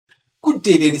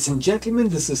Good day, ladies and gentlemen.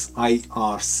 This is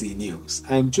IRC News.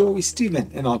 I'm Joey Stephen,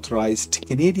 an authorized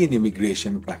Canadian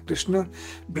immigration practitioner,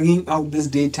 bringing out this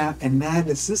data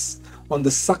analysis on the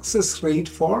success rate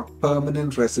for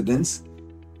permanent residence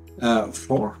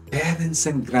for parents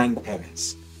and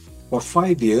grandparents for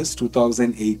 5 years,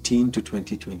 2018 to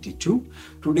 2022.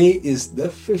 Today is the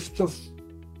 5th of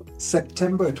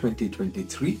September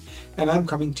 2023, and I'm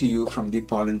coming to you from the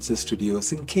Polinsys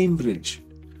Studios in Cambridge,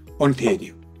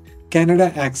 Ontario.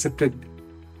 Canada accepted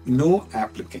no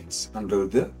applicants under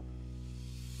the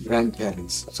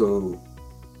grandparents. So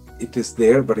it is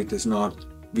there, but it is not,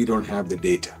 we don't have the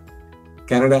data.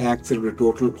 Canada accepted a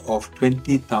total of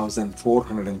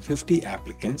 20,450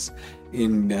 applicants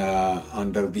in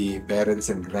under the parents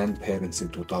and grandparents in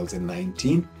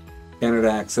 2019.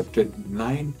 Canada accepted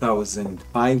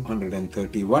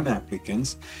 9,531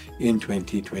 applicants in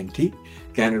 2020.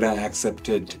 Canada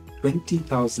accepted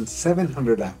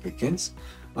 20,700 applicants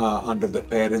under the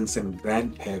parents and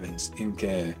grandparents in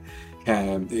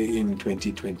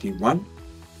 2021.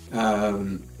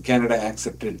 Canada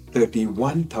accepted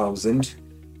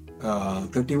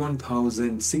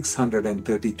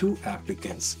 31,632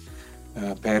 applicants,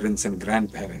 parents and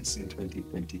grandparents in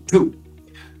 2022.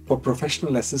 For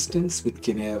professional assistance with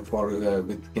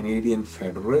Canadian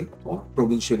federal or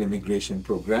provincial immigration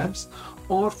programs,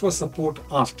 or for support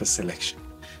after selection,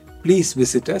 please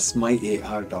visit us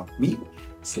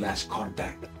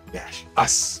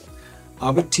myar.me/contact-us.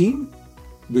 Our team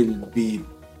will be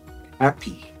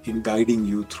happy in guiding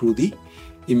you through the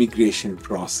immigration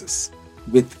process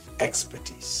with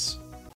expertise.